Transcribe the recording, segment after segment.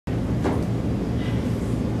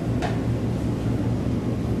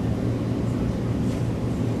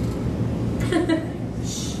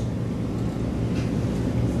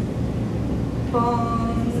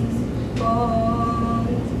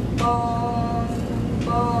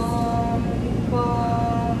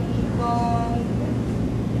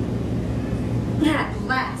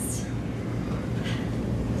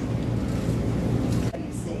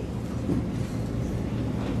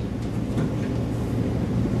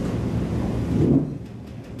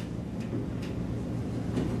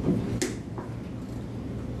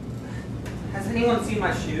Has anyone seen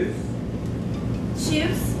my shoes?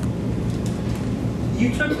 Shoes? You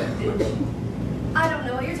took them, didn't you? I don't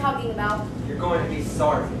know what you're talking about. You're going to be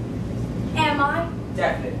sorry. Am I?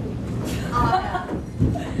 Definitely.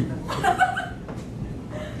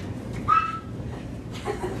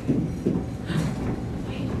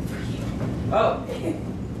 Oh.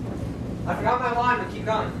 I forgot my wine, but keep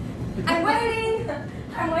going. I'm waiting.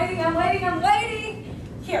 I'm waiting. I'm waiting. I'm waiting.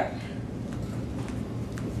 Here.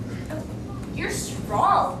 Oh, you're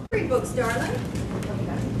strong. Read books, darling.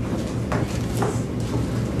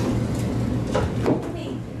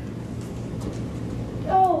 Me.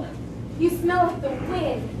 Oh, you smell like the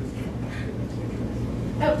wind.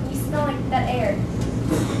 Oh, you smell like that air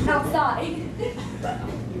outside.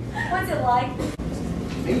 What's it like?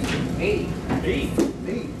 Me.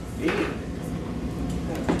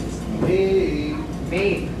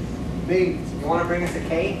 You want to bring us a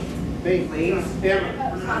cake? Me. Please?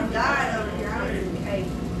 I'm dying over here. I don't need cake.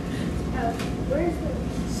 Where's the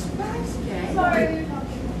Spice cake. Sorry.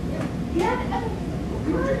 Yeah. We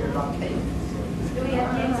were drinking about cake. Do we have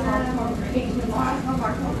cakes?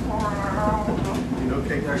 You know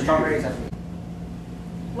cake? There's strawberries.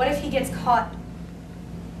 What if he gets caught?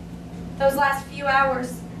 Those last few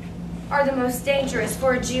hours are the most dangerous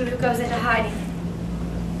for a Jew who goes into hiding.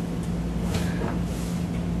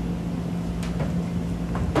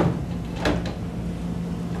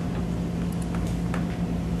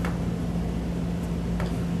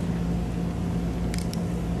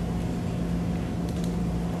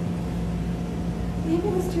 Maybe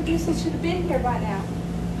Mr. Dussel should have been here by now.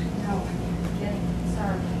 No, I'm getting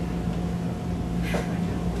concerned. I don't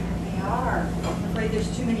know where they are. I'm afraid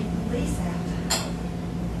there's too many police out.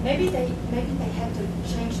 Maybe they had to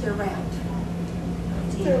change their route.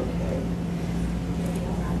 Oh, dear. Okay.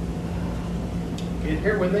 Get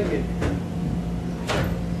here when they get here.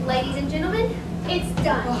 Ladies and gentlemen, it's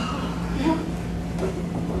done.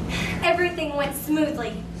 Everything went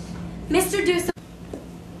smoothly. Mr. Dussel.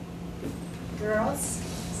 Girls,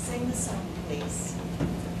 sing the song, please.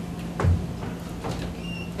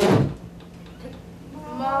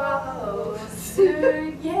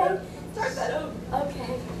 Yeah. Start that over.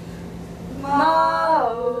 Okay.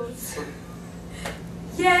 Maus.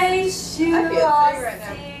 Yeshua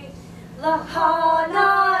si lahana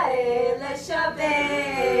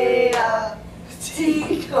eleshabea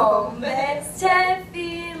tikom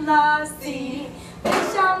tefilasi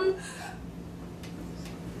b'sham.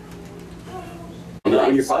 No,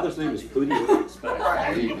 your father's name is Pootie. What do you expect?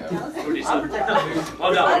 There you go. Pootie son.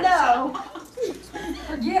 Well done. I know.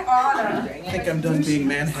 Forget honor. I think I'm done being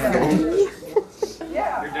manhandled.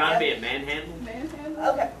 Yeah. You're done being manhandled?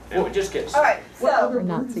 Okay. Yeah, we just get. All right. So,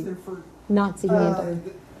 Nazi handler.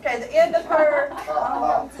 okay, the end of her.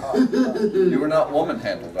 You were not woman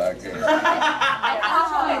handled back here. We'll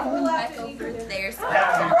have to There's. Oh,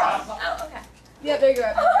 okay. Yeah, there you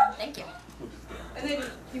go. Thank you. And then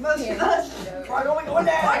you motion us. We're going down.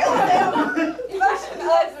 You motion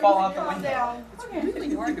us. Fall out the Calm window. down. It's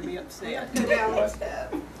really hard to be upset. Go down one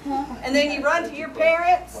step. And then you run to your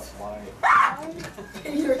parents.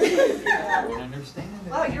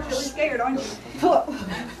 Oh, you're really scared, aren't you?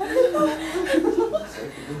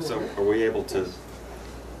 So, are we able to?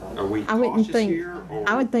 Are we I wouldn't cautious think. here? Or?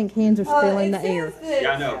 I would think hands are still in It the air. says that-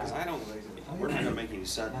 Yeah, I know, because I don't. We're not gonna make any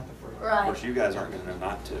sudden. Of Right. course, you guys aren't gonna know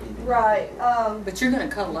not to. Right. But you're going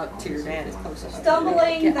to cuddle up to your dad as close as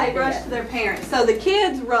Stumbling, they rush to their parents. So the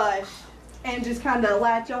kids rush and just kind of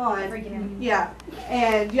latch on. Yeah.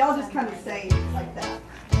 And y'all just kind of stay like that.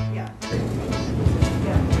 Yeah.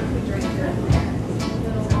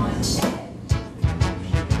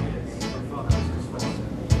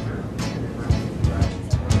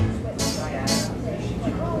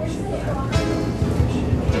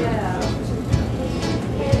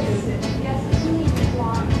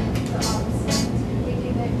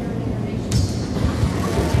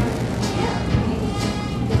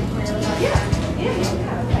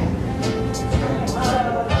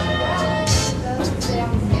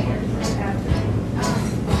 Downstairs.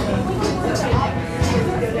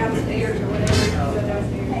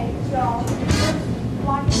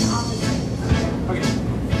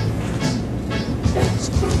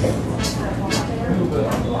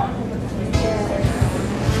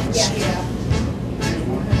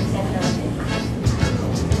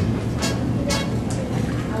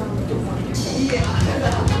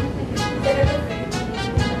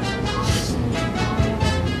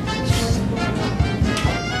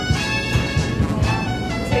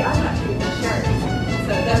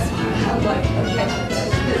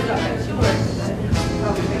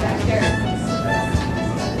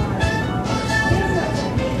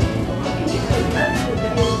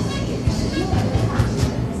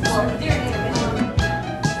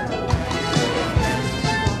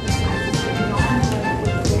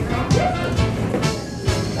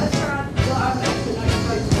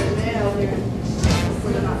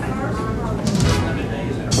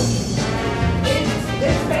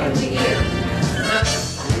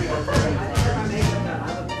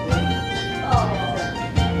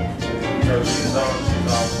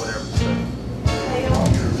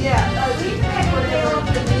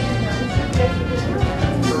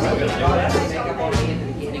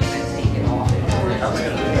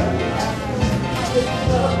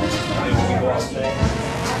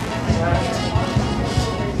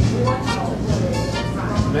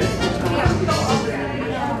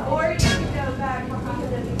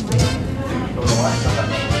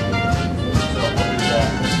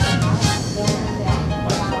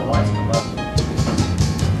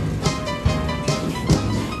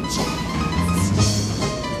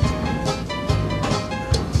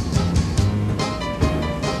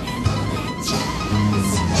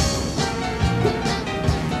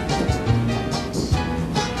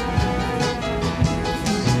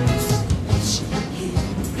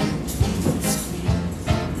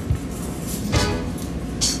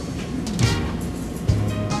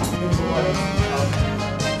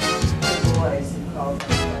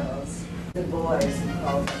 the boys and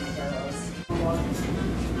calls them girls.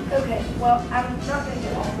 Okay, well, I'm not going to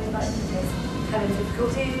get all the way buttons because I'm having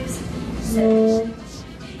difficulties. So.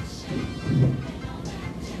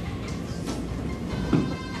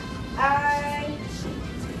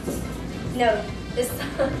 No, the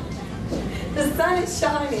sun is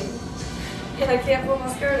shining. And I can't pull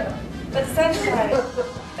my skirt up. But the sun's shining.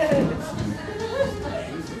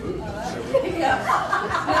 Yeah.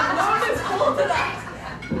 No one is cool tonight.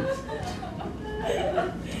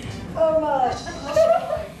 Oh my.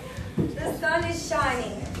 The sun is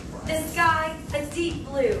shining. The sky a deep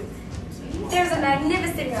blue. There's a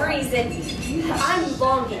magnificent breeze and I'm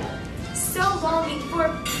longing. So longing for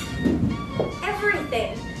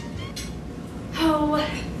everything. Oh,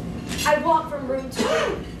 I walk from room to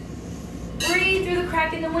room. Breathe through the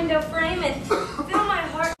crack in the window frame and feel my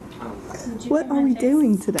heart. What are we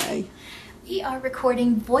doing today? We are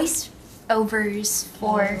recording voiceovers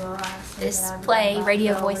for this play,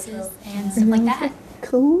 radio voices and stuff like that.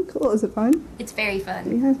 Cool, cool. Is it fun? It's very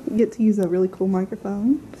fun. Yeah, you get to use a really cool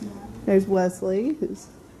microphone. There's Wesley, who's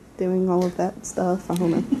doing all of that stuff. I don't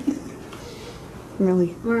know. Really.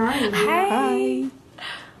 Where are you? Hi.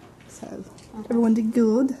 So, everyone did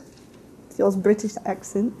good. It's y'all's British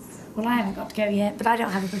accents. Well, I haven't got to go yet, but I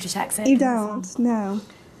don't have a British accent. You don't? No.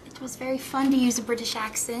 It was very fun to use a British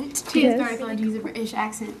accent. It is very fun to use a British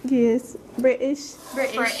accent. Yes. British.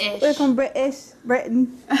 We're from British.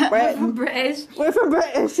 Britain. Britain. British. We're from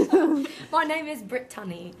British. My name is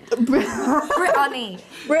Brittany. Brittany. Brittany.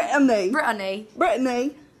 Brittany. Brittany.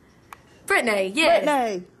 Brittany. Brittany, yes.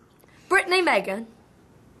 Brittany. Brittany Megan.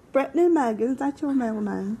 Brittany Megan. Is that your middle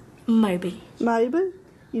name? Maybe. Maybe.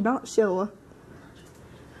 You're not sure.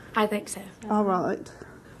 I think so. All right.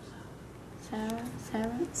 Sarah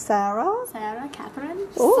Catherine.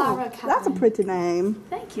 Oh, Sarah that's a Catherine. pretty name.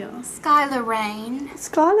 Thank you. Skylar Rain.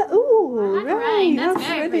 Scarlett. Ooh, Rain. right. That's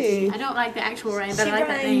very pretty. pretty. I don't like the actual Rain, but She I like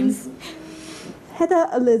that name. reigns. Heather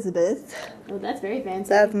Elizabeth. Oh, that's very fancy.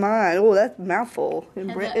 That's mine. Oh, that's a mouthful in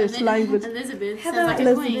Heather British language. Elizabeth Heather sounds like a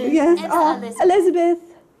Elizabeth. queen. Yes. It's Oh, Elizabeth. Elizabeth.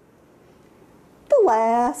 The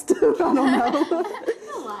last. I don't know.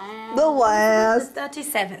 Wow. The last.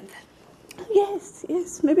 37th. Yes,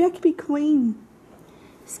 yes. Maybe I could be queen.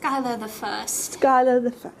 Skylar the First. Skylar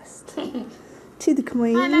the first. To the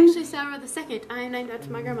queen. I'm actually Sarah the Second. I am named after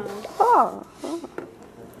my grandmother. Oh. Oh.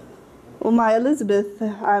 Well, my Elizabeth,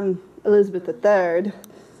 I'm Elizabeth III.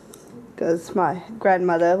 Because my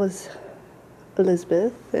grandmother was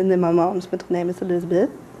Elizabeth. And then my mom's middle name is Elizabeth.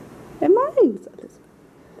 And my name is Elizabeth.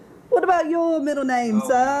 What about your middle name,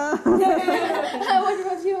 sir?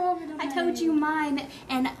 I told you mine,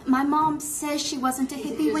 and my mom says she wasn't a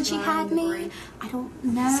hippie when she had me. I don't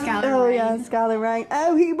know. Oh, yeah, Skylar Rain.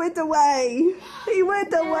 Oh, he went away. He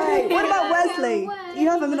went away. What about Wesley? You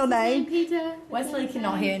have a middle name? Peter. Wesley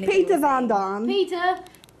cannot hear anything. Peter Van Don. Peter.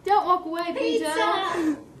 Don't walk away, Peter.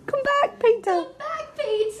 Come back, Peter. Back,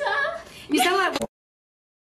 Peter. You sound like